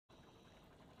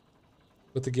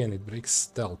But again, it breaks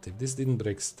stealth. If this didn't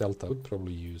break stealth, I would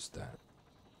probably use that.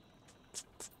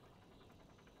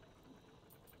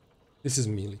 This is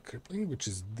melee crippling, which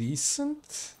is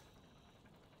decent.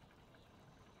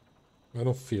 I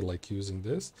don't feel like using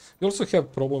this. We also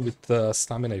have problem with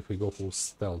stamina if we go full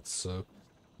stealth, so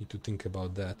need to think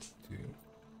about that too.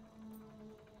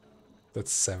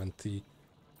 That's 70,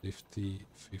 50,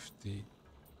 50,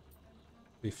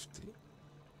 50.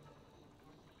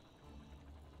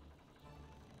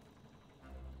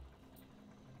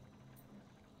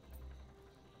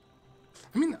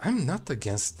 I mean, I'm not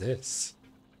against this.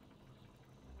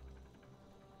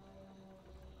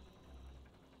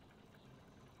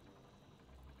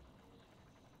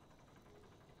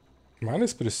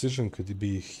 Minus precision could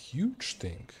be a huge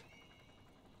thing.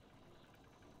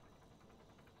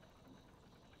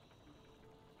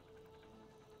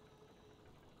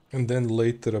 And then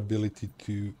later ability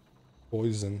to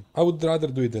poison. I would rather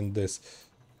do it than this.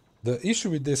 The issue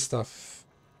with this stuff,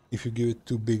 if you give it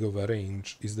too big of a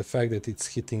range, is the fact that it's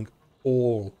hitting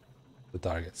all the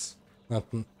targets, not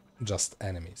just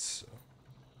enemies. So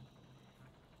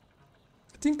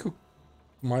I think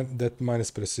that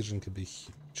minus precision could be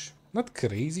huge. Not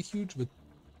crazy huge, but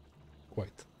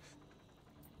quite.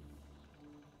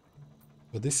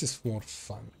 But this is more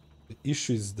fun. The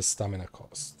issue is the stamina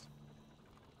cost.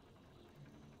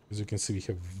 As you can see, we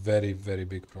have very, very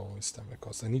big problem with stamina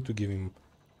cost. I need to give him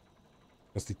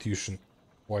Constitution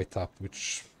quite up,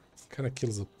 which kind of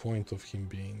kills the point of him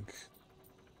being...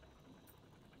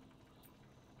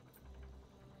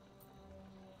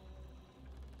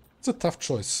 It's a tough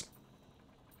choice.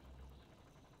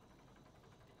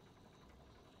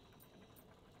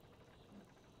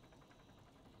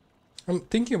 I'm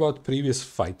thinking about previous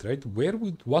fight, right?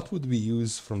 What would we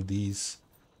use from these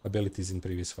abilities in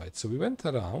previous fights? So we went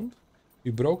around,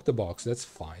 we broke the box, that's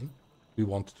fine. We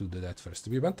want to do that first.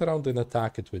 We went around and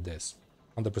attack it with this.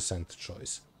 100%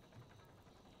 choice.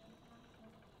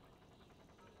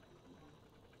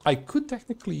 I could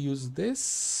technically use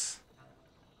this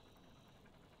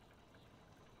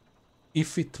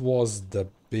if it was the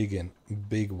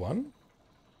big one.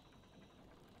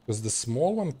 Because the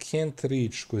small one can't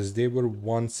reach because they were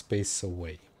one space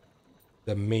away.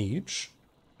 The mage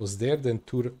was there, then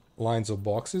 2 lines of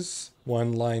boxes,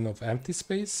 1 line of empty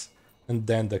space, and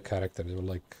then the character. They were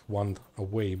like 1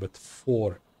 away, but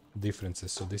 4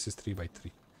 differences. So this is 3 by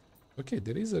 3. Okay,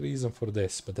 there is a reason for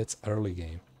this, but that's early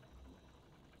game.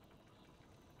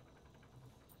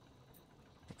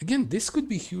 Again, this could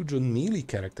be huge on melee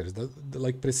characters.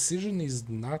 Like precision is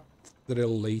not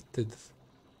related.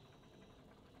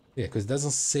 Yeah, because it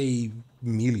doesn't say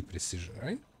melee precision,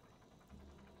 right?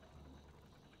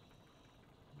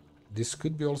 This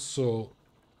could be also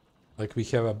like we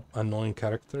have an annoying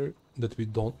character that we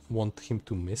don't want him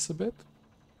to miss a bit.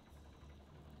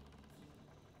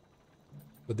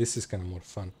 But this is kind of more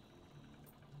fun.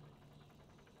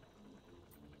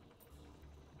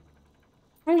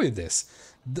 Probably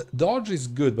this. The dodge is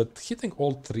good, but hitting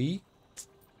all 3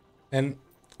 and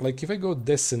like if I go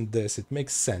this and this, it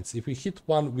makes sense. If we hit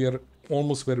one, we are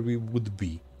almost where we would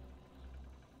be.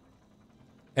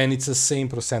 And it's the same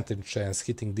percentage chance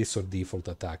hitting this or default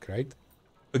attack, right?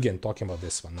 Again, talking about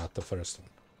this one, not the first one.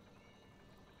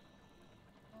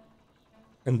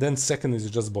 And then second is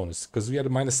just bonus, because we are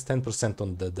minus 10%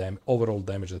 on the overall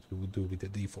damage that we would do with the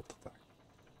default attack.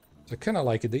 So I kind of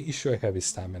like it. The issue I have is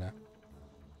stamina.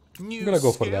 I'm gonna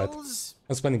go for that.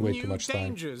 I'm spending way too much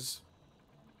time.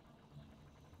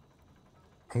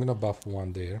 I'm gonna buff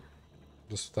 1 there.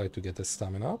 Just try to get the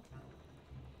stamina up.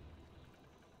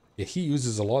 Yeah, he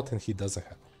uses a lot and he doesn't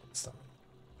have stamina.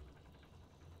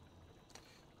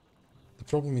 The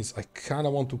problem is I kind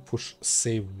of want to push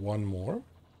save 1 more.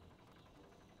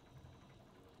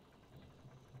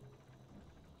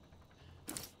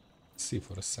 Let's see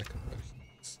for a second where he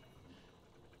is.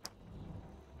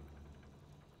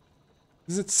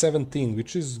 He's at 17,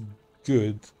 which is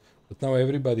good. But now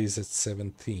everybody is at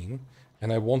 17.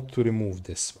 And I want to remove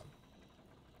this one.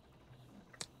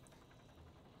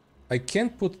 I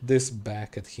can't put this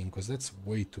back at him because that's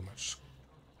way too much.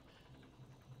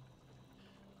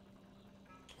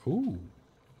 Ooh.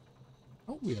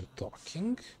 Now we are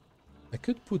talking. I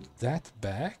could put that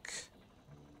back.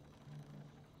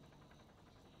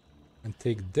 And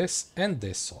take this and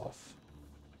this off.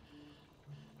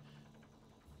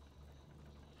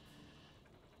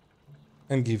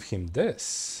 And give him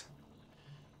this.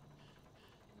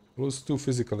 Lose 2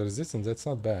 physical resistance, that's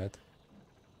not bad.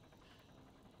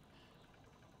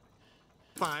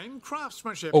 Fine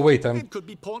craftsmanship. Oh wait, It could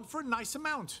be pawned for a nice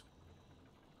amount.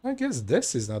 I guess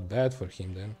this is not bad for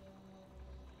him then.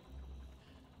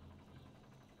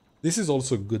 This is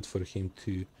also good for him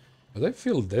too. But I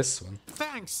feel this one.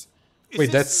 Thanks. Is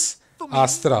Wait, this that's for me,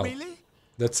 Astral. really?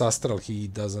 That's Astral. He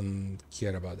doesn't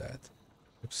care about that.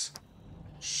 Oops.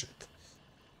 Shit.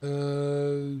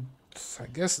 I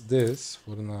guess this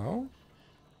for now.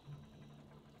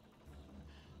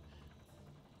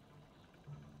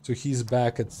 So he's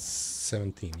back at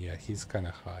 17. Yeah, he's kind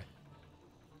of high.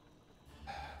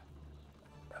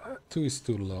 2 is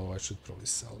too low. I should probably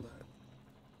sell that.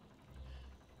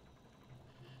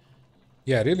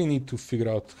 Yeah, I really need to figure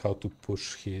out how to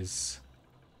push his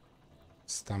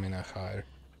stamina higher.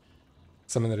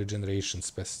 Stamina regeneration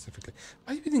specifically.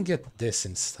 I didn't get this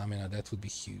in stamina. That would be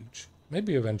huge.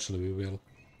 Maybe eventually we will.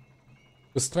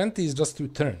 Because 20 is just 2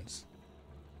 turns.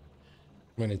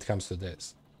 When it comes to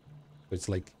this. So it's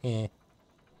like, eh.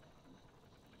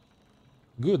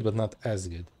 Good, but not as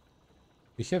good.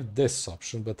 We have this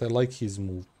option, but I like his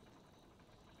move.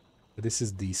 This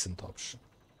is decent option.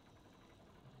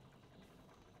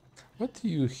 What do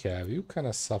you have? You kind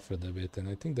of suffered a bit, and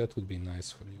I think that would be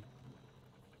nice for you.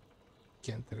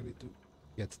 Can't really do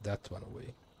get that one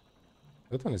away.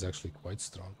 That one is actually quite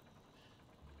strong.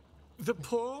 The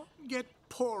poor get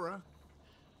poorer.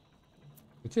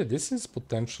 But yeah, this is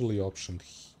potentially optioned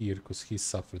here because he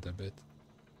suffered a bit.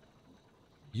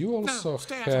 You also No,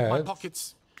 stay out of my had...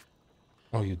 pockets.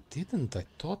 Oh, you didn't? I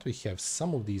thought we have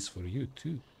some of these for you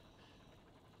too.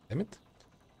 Damn it.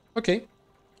 Okay.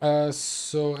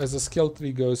 So as a skill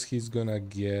tree goes, he's gonna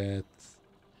get...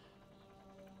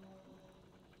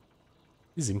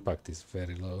 His impact is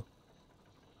very low.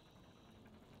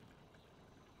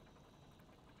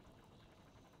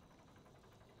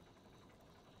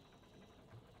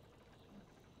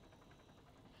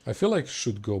 I feel like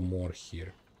should go more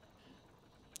here.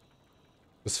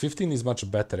 Because 15 is much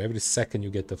better. Every second you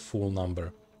get a full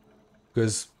number.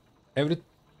 Because every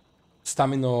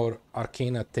stamina or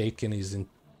arcana taken is in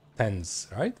tens,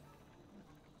 right?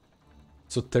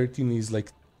 So 13 is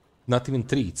like not even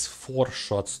 3. It's 4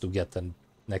 shots to get the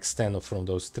next 10 from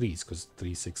those 3s. Because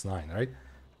 3, 6, 9, right?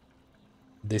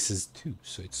 This is 2.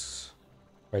 So it's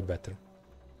quite better.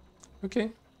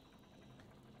 Okay.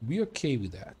 Be okay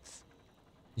with that.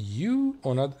 You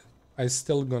or not, I'm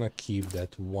still gonna keep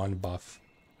that 1 buff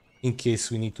in case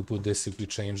we need to put this if we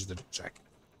change the jacket.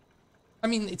 I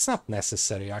mean, it's not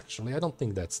necessary actually. I don't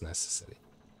think that's necessary.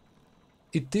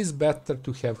 It is better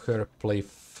to have her play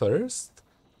first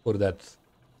for that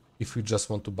if we just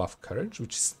want to buff courage,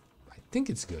 which is, I think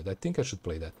it's good. I think I should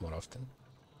play that more often.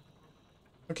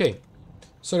 Okay,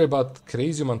 sorry about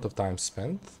crazy amount of time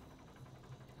spent.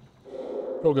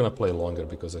 We're gonna play longer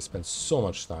because I spent so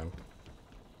much time.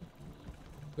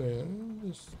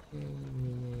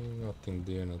 Nothing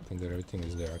there, nothing there, everything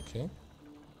is there, okay.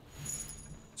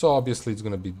 So obviously it's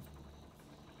gonna be...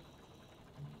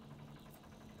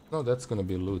 No, that's gonna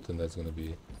be loot and that's gonna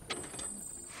be...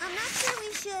 I'm not sure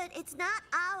we should. It's not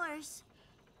ours.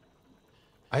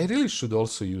 I really should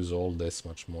also use all this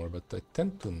much more, but I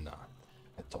tend to not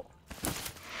at all.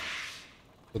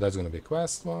 So that's gonna be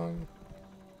quest 1.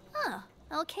 Oh,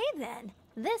 okay then.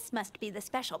 This must be the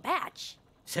special batch.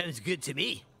 Sounds good to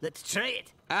me. Let's try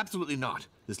it. Absolutely not.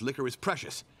 This liquor is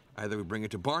precious. Either we bring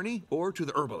it to Barney or to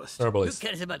the herbalist. Who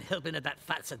cares about helping out that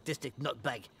fat sadistic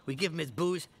nutbag? We give him his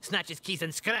booze, snatch his keys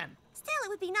and scram. Still, it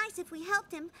would be nice if we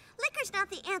helped him. Liquor's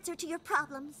not the answer to your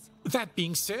problems. That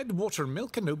being said, water and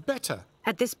milk are no better.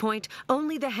 At this point,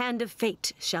 only the hand of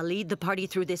fate shall lead the party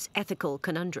through this ethical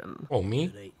conundrum. Oh,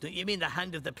 me? Right. Don't you mean the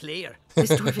hand of the player? This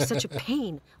dwarf is such a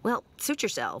pain. Well, suit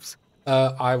yourselves.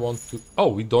 I want to... Oh,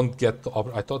 we don't get to...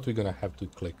 I thought we were gonna have to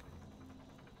click.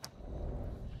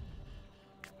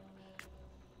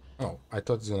 Oh, I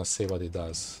thought it's gonna say what it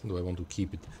does. Do I want to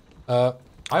keep it?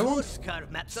 I want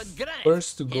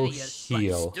first to go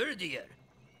heal.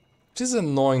 Which is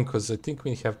annoying because I think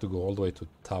we have to go all the way to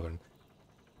tavern.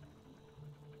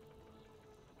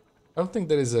 I don't think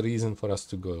there is a reason for us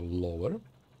to go lower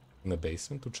in the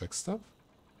basement to check stuff.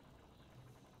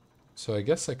 So I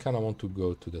guess I kind of want to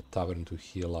go to the tavern to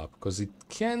heal up, because it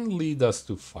can lead us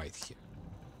to fight here.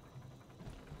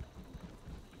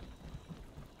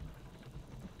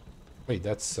 Wait,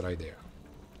 that's right there.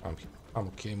 I'm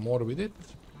okay more with it,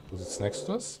 because it's next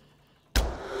to us.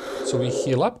 So we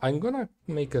heal up. I'm gonna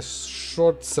make a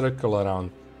short circle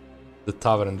around the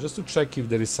tavern just to check if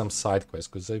there is some side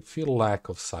quest, because I feel lack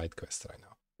of side quests right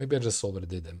now. Maybe I just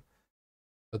overdid them.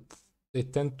 But they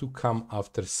tend to come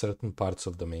after certain parts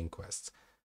of the main quests.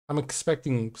 I'm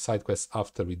expecting side quests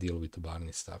after we deal with the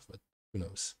Barney stuff, but who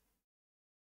knows.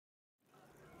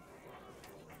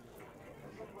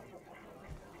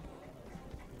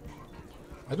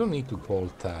 I don't need to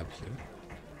hold tab here.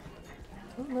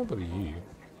 I remember you.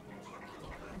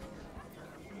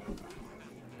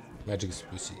 Magic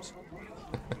species.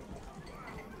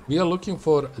 We are looking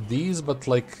for these, but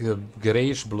like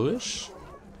grayish bluish.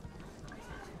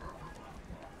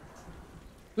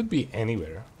 Could be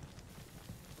anywhere.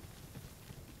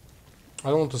 I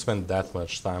don't want to spend that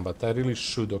much time, but I really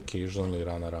should occasionally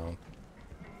run around.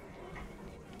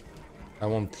 I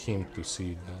want him to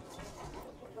see that.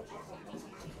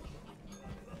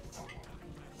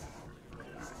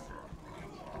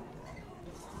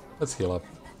 Let's heal up.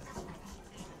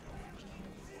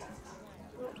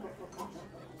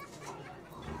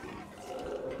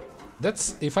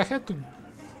 That's... if I had to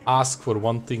ask for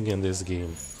one thing in this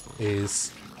game,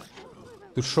 is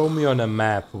to show me on a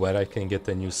map where I can get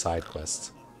a new side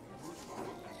quest.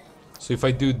 So if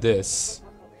I do this,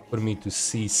 for me to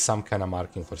see some kind of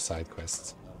marking for side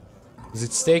quests. Because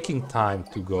it's taking time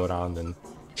to go around and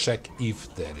check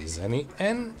if there is any.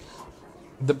 And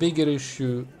the bigger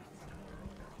issue,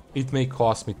 it may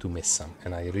cost me to miss some,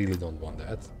 and I really don't want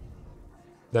that.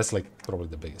 That's like probably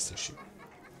the biggest issue.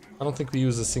 I don't think we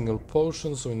use a single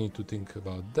potion, so we need to think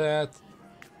about that.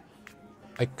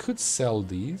 I could sell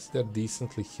these, they're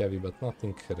decently heavy, but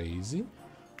nothing crazy.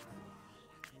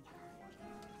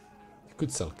 I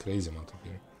could sell crazy amount of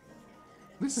gear.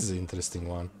 This is an interesting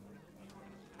one.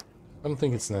 I don't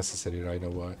think it's necessary right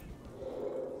away.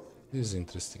 This is an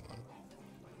interesting one.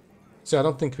 So I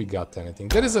don't think we got anything.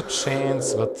 There is a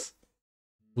chance, but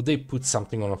would they put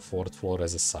something on a 4th floor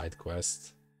as a side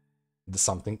quest? The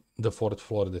 4th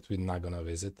floor that we're not gonna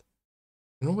visit.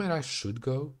 You know where I should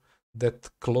go? That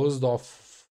closed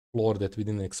off floor that we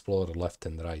didn't explore left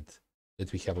and right.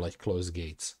 That we have like closed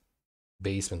gates.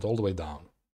 Basement all the way down.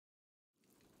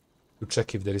 To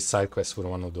check if there is side quest for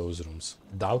one of those rooms.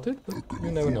 Doubt it, but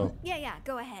you never know. Yeah,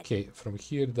 go ahead. Okay, from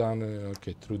here down,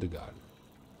 okay, through the garden.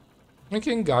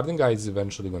 Okay, garden guy is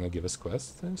eventually gonna give us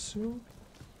quests, I assume.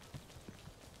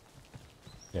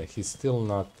 Yeah, he's still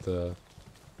not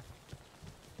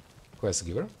quest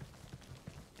giver.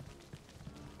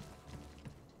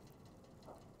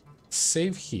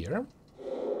 Save here.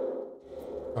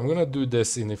 I'm gonna do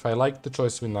this, and if I like the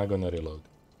choice, we're not gonna reload.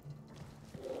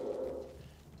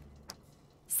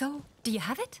 So, do you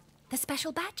have it? The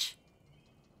special batch?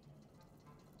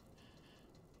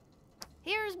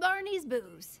 Here's Barney's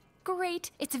booze. Great.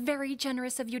 It's very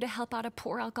generous of you to help out a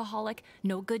poor alcoholic.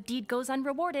 No good deed goes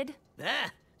unrewarded.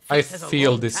 Ah, I Fitz has a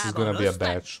feel long this is tab gonna on be a us,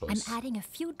 bad that- choice. I'm adding a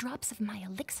few drops of my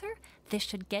elixir. This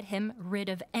should get him rid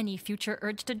of any future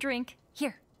urge to drink.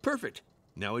 Here. Perfect.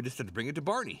 Now we just have to bring it to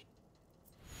Barney.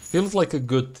 Feels like a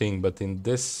good thing, but in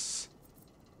this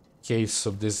case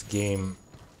of this game,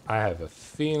 I have a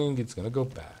feeling it's gonna go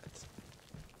bad.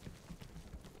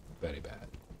 Very bad.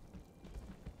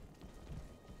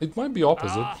 It might be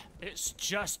opposite. Ah, it's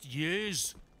just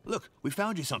yous. Look, we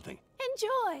found you something.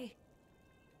 Enjoy.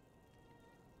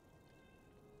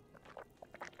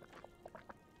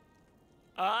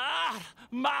 Ah,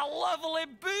 my lovely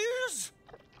booze.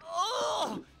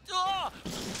 Oh,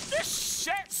 this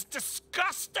shit's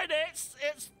disgusting.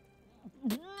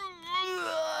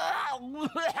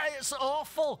 It's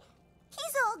awful.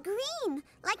 He's all green,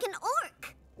 like an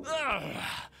orc. Ugh,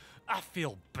 I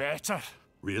feel better.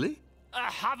 Really? I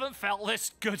haven't felt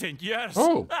this good in years.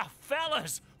 Oh.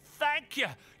 Fellas, thank you.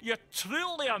 You're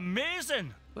truly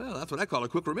amazing. Well, that's what I call a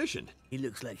quick remission. He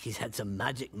looks like he's had some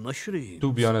magic mushrooms.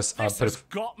 To be honest, I This has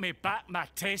got me back my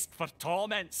taste for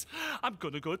torments. I'm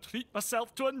gonna go treat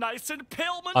myself to a nice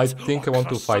impalement. I think I want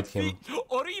to crust fight of him. meat,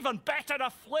 or even better, a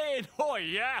flaying. Oh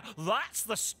yeah, that's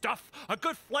the stuff. A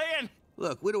good flaying.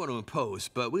 Look, we don't want to impose,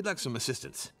 but we'd like some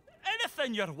assistance.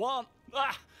 Anything you want.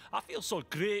 Ah, I feel so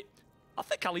great. I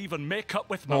think I'll even make up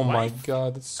with my Oh my wife.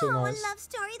 god, it's so Oh, nice. a love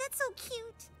story. That's so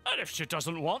cute. And if she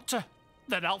doesn't want to,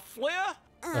 then I'll flay her.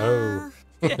 Oh.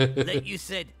 Like you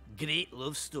said, great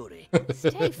love story.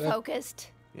 Stay focused.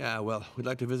 Yeah, well, we'd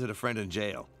like to visit a friend in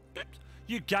jail.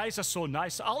 You guys are so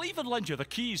nice. I'll even lend you the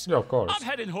keys. Yeah, of course. I'm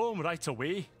heading home right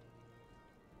away.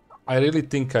 I really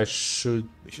think I should,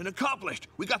 Mission accomplished.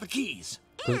 We got the keys.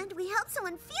 And we helped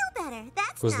someone feel better.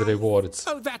 That's because nice. the rewards.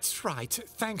 Oh, that's right.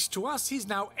 Thanks to us, he's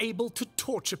now able to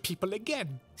torture people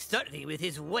again. Starting with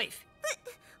his wife. But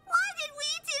why did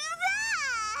we do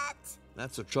that?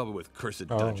 That's the trouble with cursed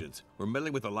Oh. dungeons. We're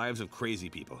meddling with the lives of crazy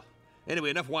people.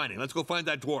 Anyway, enough whining. Let's go find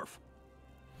that dwarf.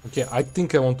 Okay, I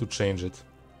think I want to change it.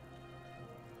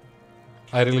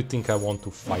 I really think I want to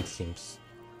fight him.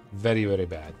 Very, very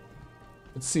bad.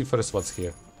 Let's see first what's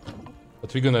here.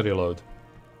 But we're gonna reload.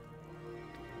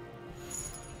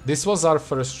 This was our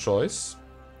first choice.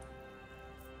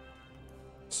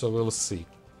 So we'll see.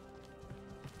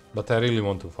 But I really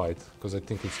want to fight, because I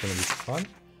think it's gonna be fun.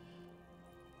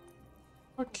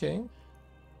 Okay.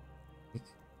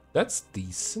 That's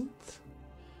decent.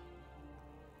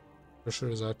 Pressure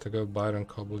is out to go Byron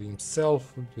Cobble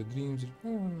himself with your dreams.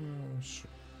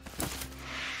 Sure.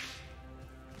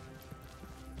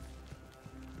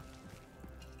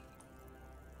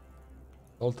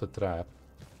 Alt a trap.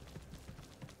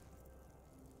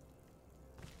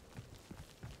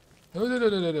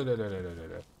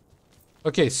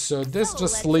 Okay, so this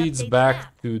just leads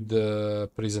back to the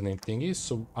prisoning thingy,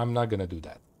 so I'm not gonna do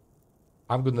that.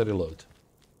 I'm gonna reload.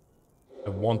 I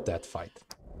want that fight.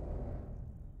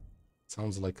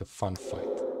 Sounds like a fun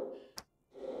fight.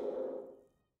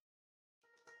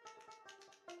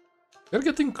 They're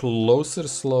getting closer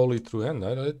slowly through end.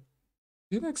 I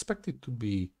didn't expect it to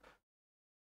be...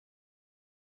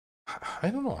 I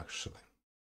don't know, actually.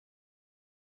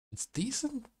 It's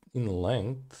decent in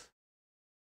length,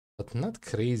 but not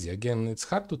crazy. Again, it's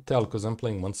hard to tell because I'm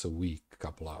playing once a week, a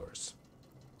couple hours.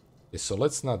 Okay, so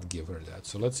let's not give her that.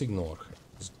 So let's ignore her.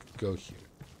 Let's go here.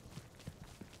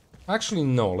 Actually,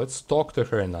 no. Let's talk to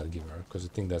her and not give her, because I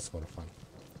think that's more fun.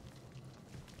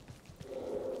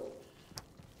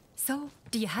 So,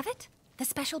 do you have it? The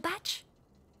special batch?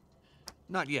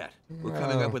 Not yet. We're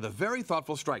coming up with a very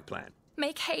thoughtful strike plan.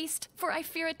 Make haste, for I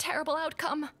fear a terrible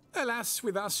outcome. Alas,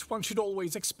 with us, one should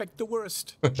always expect the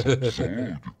worst. I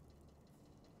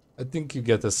think you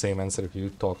get the same answer if you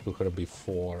talk to her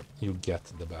before you get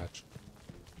the badge.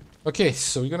 Okay,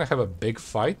 so we're gonna have a big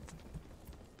fight.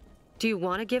 Do you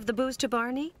want to give the booze to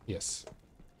Barney? Yes.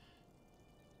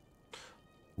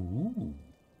 Ooh.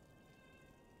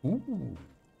 Ooh.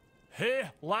 Hey,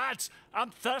 lads,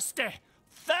 I'm thirsty.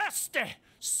 Thirsty!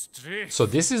 Straight. So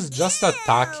this is just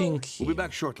attacking We'll be him.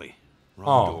 back shortly.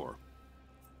 Wrong door.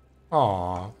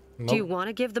 Aww. Do you Nope. want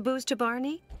to give the booze to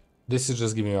Barney? This is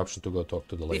just giving me option to go talk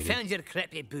to the We lady. found your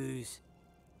crappy booze.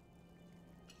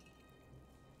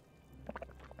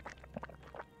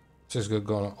 She's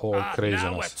going all crazy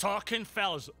Now on we're us. talking,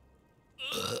 fellas.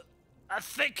 I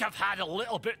think I've had a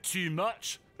little bit too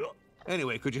much.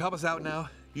 Anyway, could you help us out now?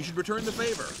 You should return the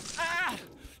favor. Ah!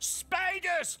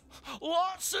 Spiders!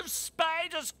 Lots of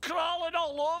spiders crawling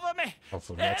all over me! Oh,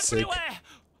 for God's sake. Everywhere!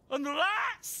 And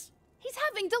rats! He's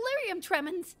having delirium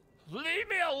tremens. Leave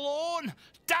me alone!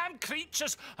 Damn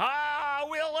creatures! I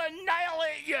will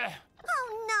annihilate you!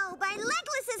 Oh no, by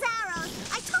Legless's arrows!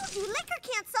 I told you liquor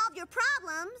can't solve your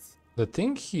problems! The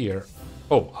thing here...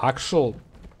 Oh, actual...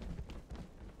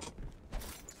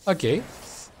 Okay.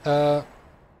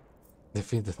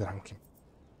 Defeat the drunken.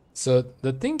 So,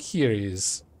 the thing here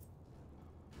is...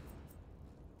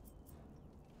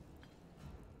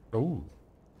 Oh.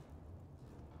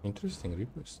 Interesting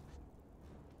request.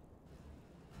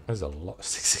 There's a lot.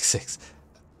 666.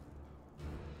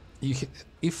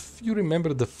 If you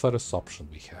remember the first option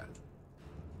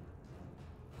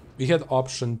we had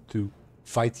option to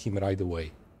fight him right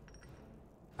away.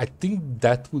 I think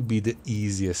that would be the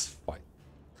easiest fight.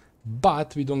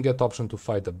 But we don't get option to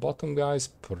fight the bottom guys,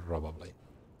 probably.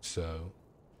 So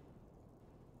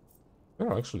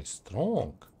they're actually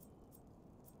strong.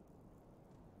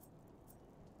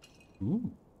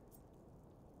 Ooh.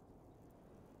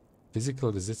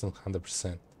 Physical resistance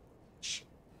 100%.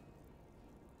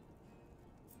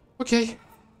 Okay,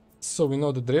 so we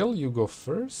know the drill. You go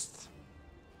first.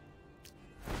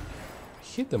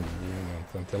 Hit the movement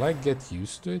until I get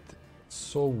used to it. It's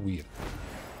so weird.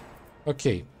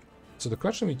 Okay, so the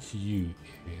question with you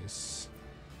is...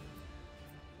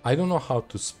 I don't know how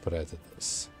to spread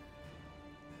this.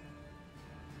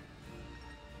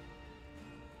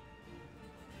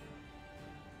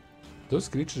 Those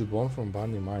creatures born from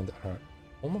Barney Mind are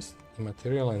almost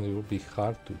immaterial and it will be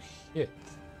hard to hit.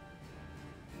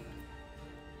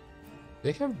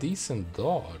 They have decent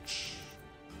dodge.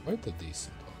 Quite a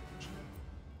decent dodge.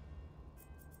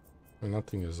 And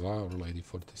nothing is our Lady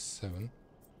 47.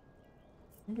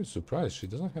 I'm really surprised she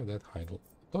doesn't have that high. I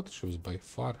thought she was by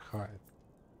far higher.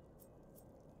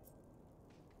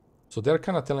 So they're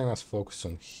kind of telling us focus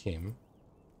on him.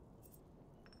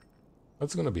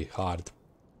 That's gonna be hard.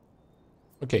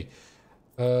 Okay.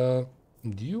 Do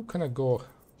you kind of go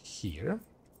here?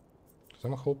 Because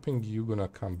I'm hoping you're gonna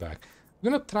come back. I'm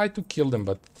gonna try to kill them,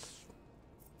 but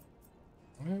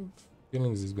I have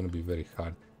feelings it's gonna be very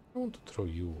hard. I want to throw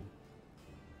you.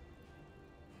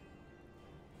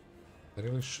 I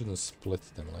really shouldn't split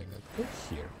them like that. Go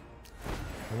here.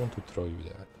 I want to throw you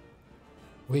that.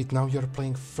 Wait, now you're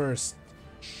playing first.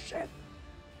 Shit.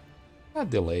 Not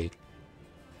delayed.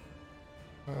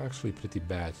 Actually pretty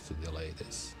bad to delay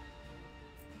this.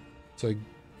 So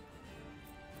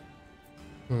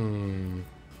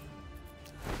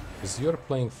because you're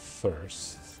playing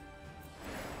first.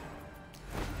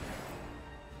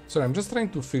 Sorry, I'm just trying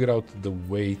to figure out the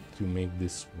way to make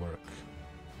this work.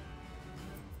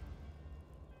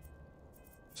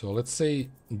 So let's say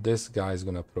this guy is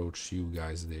gonna approach you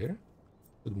guys there.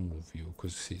 Could move you,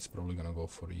 because he's probably gonna go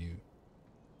for you.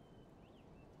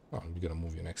 Oh, we're gonna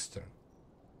move you next turn.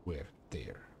 Where?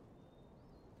 There.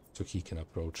 So he can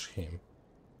approach him.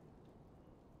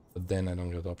 But then I don't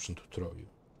get the option to throw you.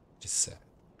 Which is sad.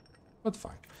 But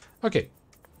fine. Okay.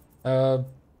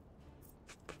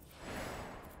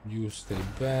 You stay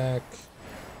back.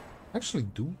 Actually,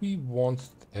 do we want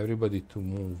everybody to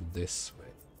move this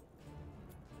way?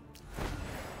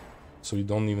 So we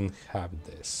don't even have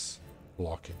this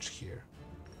blockage here.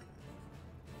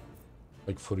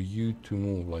 Like for you to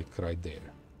move like right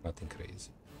there. Nothing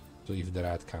crazy. So if the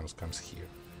rat comes here.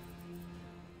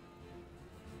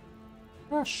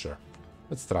 Ah, sure.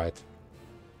 Let's try it.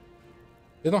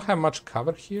 They don't have much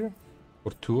cover here.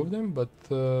 For two of them, but...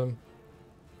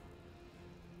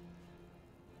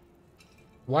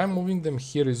 why I'm moving them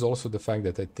here is also the fact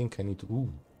that I think I need to...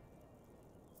 Ooh.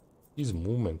 His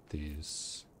movement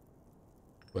is...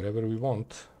 wherever we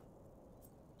want.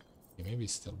 Okay, maybe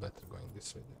it's still better going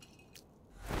this way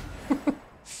then.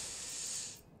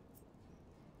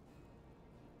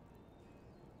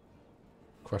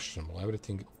 Questionable.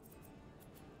 Everything...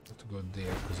 to go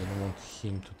there, because I don't want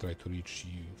him to try to reach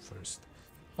you first.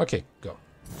 Okay, go.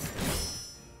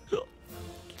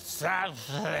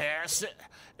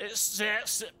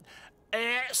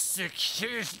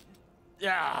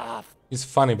 It's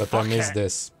funny, but I miss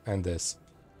this and this.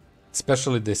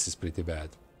 Especially this is pretty bad.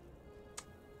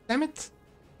 Damn it.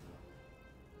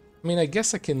 I mean, I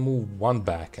guess I can move one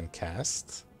back and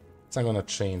cast. It's not gonna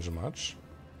change much.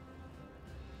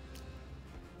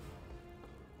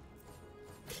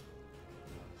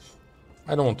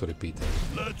 I don't want to repeat it.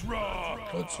 Let's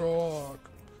rock! Let's rock!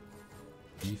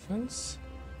 Defense?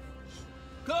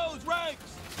 Close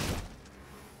ranks!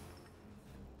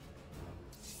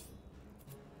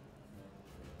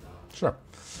 Sure.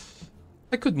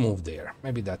 I could move there.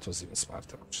 Maybe that was even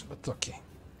smarter option, but okay.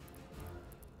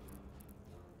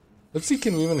 Let's see,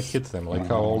 can we even hit them? Like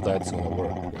how all that's gonna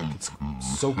work. Like, it's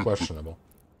so questionable.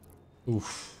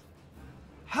 Oof.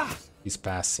 He's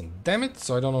passing. Damn it!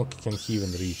 So I don't know, can he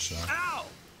even reach now? Ow!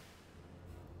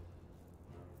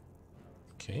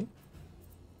 Okay.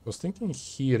 I was thinking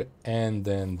here and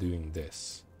then doing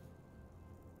this.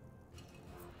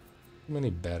 Too many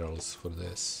barrels for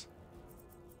this.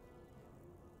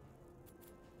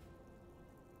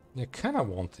 I kind of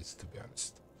want it, to be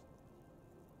honest.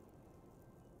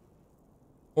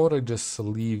 Or I just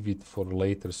leave it for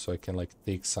later so I can like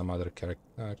take some other character.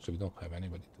 Actually, we don't have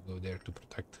anybody to go there to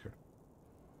protect her.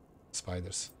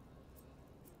 Spiders.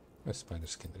 My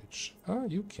spiders can reach. Ah,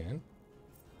 you can.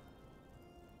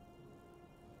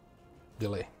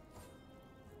 Delay.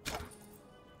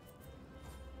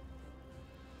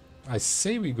 I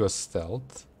say we go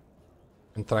stealth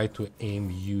and try to aim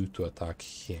you to attack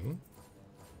him.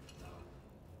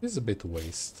 This is a bit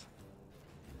waste.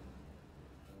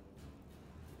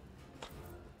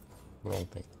 Wrong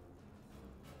thing.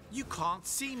 You can't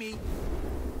see me.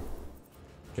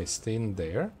 Okay, stay in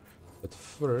there. But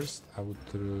first, I would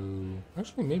throw...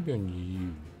 Actually, maybe on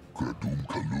you.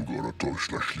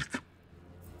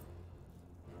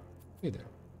 Hey there.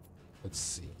 Let's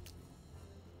see.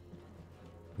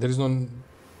 There is no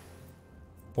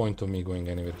point of me going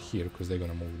anywhere here, because they're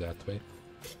gonna move that way.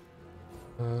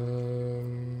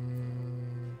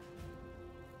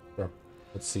 Sure.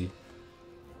 Let's see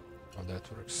how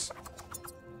that works.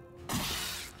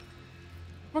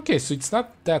 Okay, so it's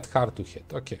not that hard to hit.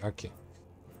 Okay, okay.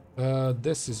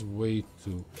 This is way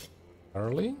too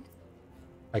early.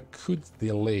 I could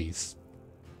delay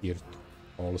here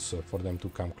also for them to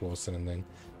come closer and then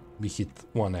we hit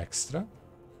one extra.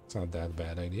 It's not that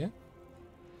bad idea.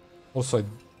 Also, I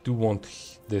do want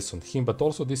this on him, but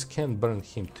also this can burn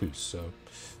him too, so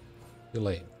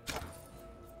delay.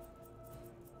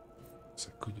 So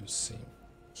I could use same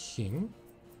him.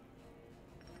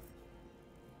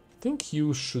 I think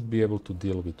you should be able to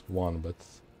deal with one, but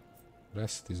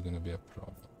rest is gonna be a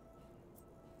problem.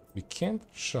 We can't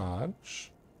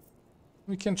charge.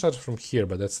 We can charge from here,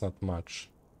 but that's not much.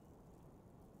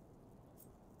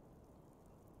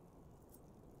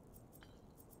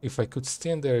 If I could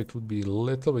stand there, it would be a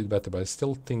little bit better, but I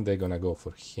still think they're gonna go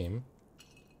for him.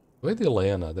 Do I delay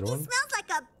another one? He smells like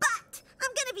a butt.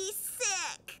 I'm gonna be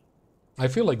sick. I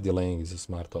feel like delaying is a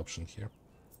smart option here.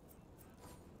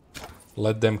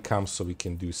 Let them come so we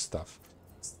can do stuff.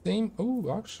 Same.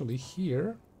 Oh, actually,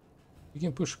 here we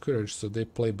can push courage so they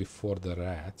play before the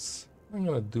rats. I'm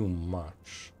gonna do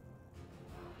much.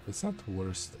 It's not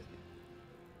worth it.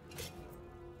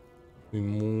 We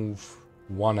move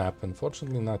one up.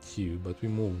 Unfortunately, not you, but we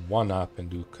move one up and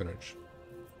do courage.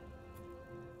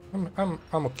 I'm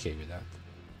okay with that.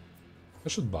 I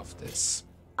should buff this.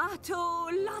 I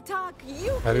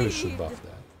really should buff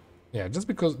that. Yeah, just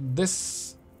because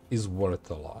this is worth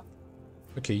a lot.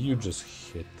 Okay, you just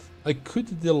hit. I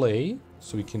could delay,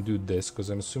 so we can do this, because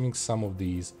I'm assuming some of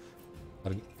these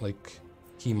are, like,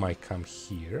 he might come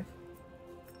here.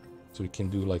 So we can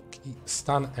do, like,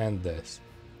 stun and this.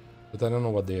 But I don't know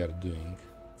what they are doing.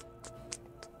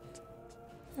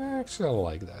 Actually, I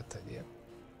like that idea.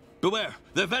 Beware,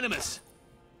 they're venomous!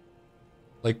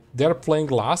 Like, they're playing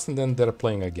last and then they're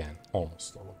playing again.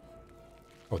 Almost all of them.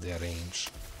 Oh, their range.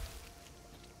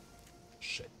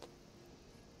 Shit.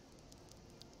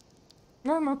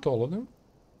 No, not all of them.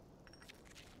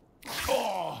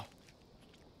 Oh!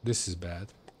 This is bad.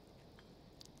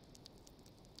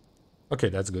 Okay,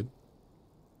 that's good.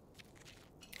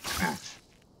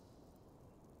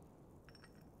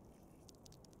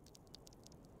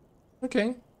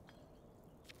 Okay.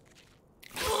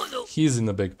 He's in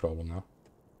a big problem now.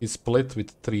 He's split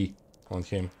with 3 on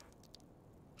him.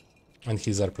 And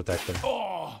he's our protector.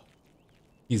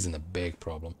 He's in a big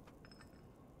problem.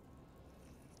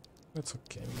 That's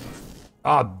okay.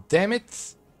 Ah, damn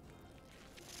it!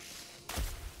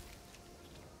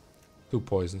 2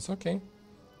 poisons, okay.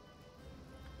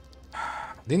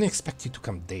 Didn't expect you to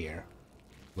come there.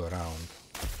 Go around.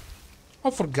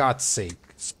 Oh, for God's sake.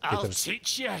 I'll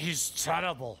teach you, he's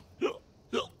terrible.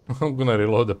 I'm gonna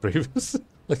reload the previous.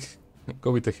 Like,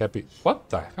 go with the happy. What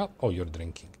the hell? Oh, you're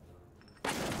drinking.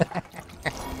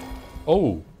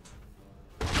 Oh.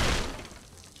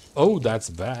 Oh, that's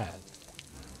bad.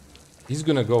 He's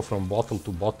gonna go from bottle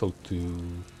to...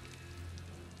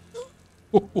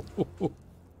 Oh,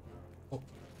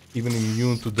 even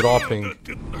immune to dropping.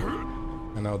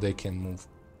 And now they can move.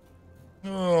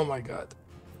 Oh my god.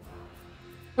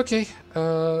 Okay,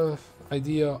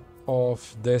 idea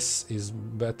of this is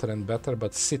better and better,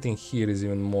 but sitting here is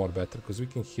even more better, because we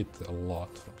can hit a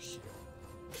lot from here.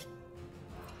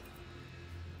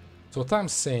 So what I'm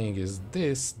saying is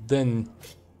this, then...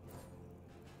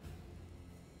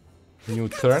 New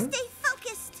turn. Stay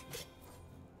focused.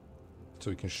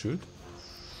 So we can shoot.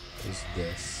 Is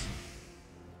this.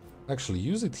 Actually,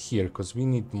 use it here, because we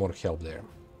need more help there.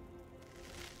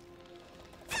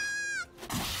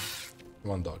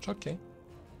 1 dodge, okay.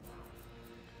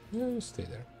 Yeah, you stay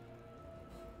there.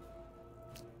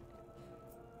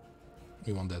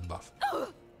 We want that buff.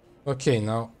 Okay,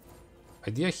 now,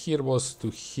 idea here was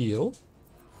to heal.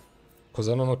 Because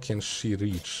I don't know, can she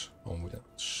reach? Oh,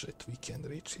 shit, we can't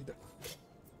reach either.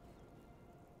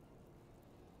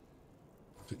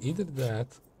 So either that,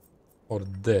 or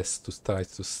this to try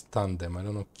to stun them. I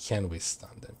don't know, can we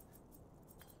stun them?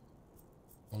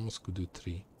 Almost could do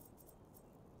 3.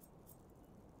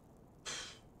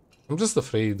 I'm just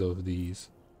afraid of these.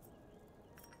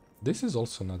 This is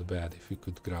also not bad if we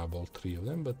could grab all 3 of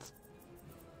them, but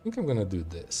I think I'm gonna do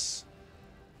this.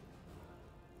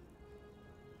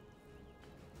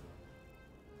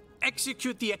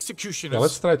 Execute the executioners. Yeah,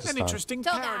 let's try to An stun. interesting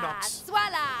paradox.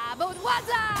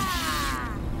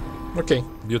 Okay,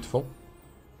 beautiful.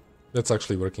 That's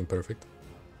actually working perfect.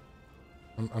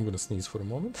 I'm gonna sneeze for a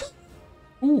moment.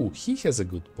 Ooh, he has a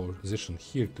good position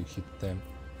here to hit them.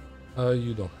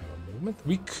 You don't have a movement.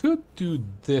 We could do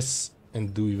this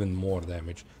and do even more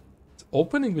damage.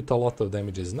 Opening with a lot of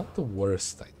damage is not the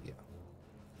worst idea.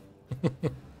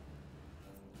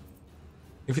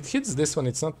 If it hits this one,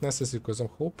 it's not necessary, because I'm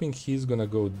hoping he's gonna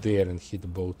go there and hit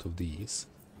both of these.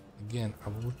 Again, I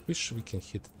wish we can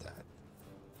hit that.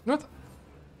 Not.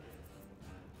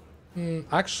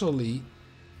 Actually,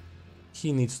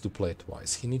 he needs to play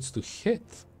twice. He needs to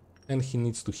hit, and he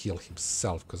needs to heal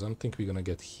himself, because I don't think we're gonna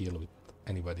get healed with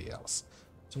anybody else.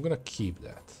 So I'm gonna keep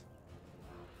that.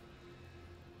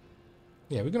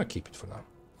 Yeah, we're gonna keep it for now.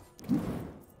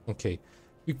 Okay.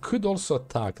 We could also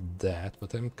attack that,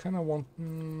 but I'm kind of want...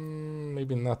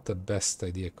 maybe not the best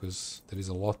idea, because there is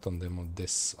a lot on them on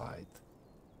this side.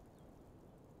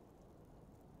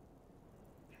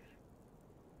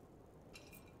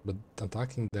 But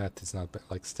attacking that is not bad,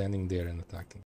 like standing there and attacking